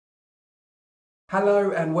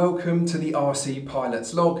Hello and welcome to the RC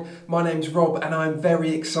Pilots Log. My name's Rob and I'm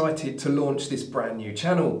very excited to launch this brand new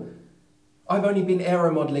channel. I've only been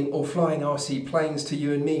aeromodelling or flying RC planes to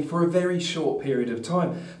you and me for a very short period of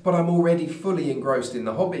time, but I'm already fully engrossed in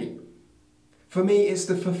the hobby. For me, it's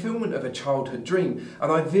the fulfilment of a childhood dream,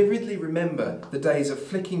 and I vividly remember the days of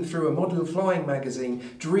flicking through a model flying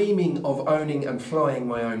magazine, dreaming of owning and flying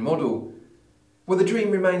my own model. Well, the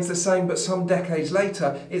dream remains the same, but some decades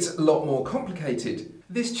later, it's a lot more complicated.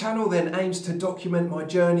 This channel then aims to document my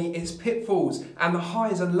journey, its pitfalls, and the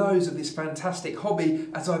highs and lows of this fantastic hobby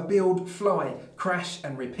as I build, fly, crash,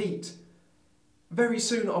 and repeat. Very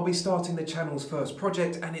soon, I'll be starting the channel's first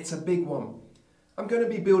project, and it's a big one. I'm going to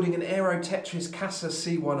be building an Aerotetris CASA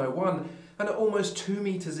C.101, and at almost 2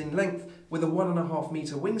 meters in length, with a 1.5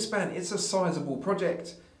 meter wingspan, it's a sizable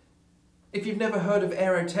project. If you've never heard of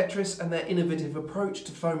Aerotetris and their innovative approach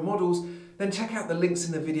to foam models, then check out the links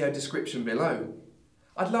in the video description below.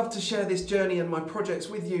 I'd love to share this journey and my projects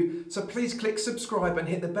with you, so please click subscribe and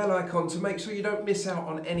hit the bell icon to make sure you don't miss out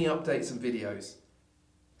on any updates and videos.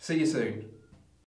 See you soon.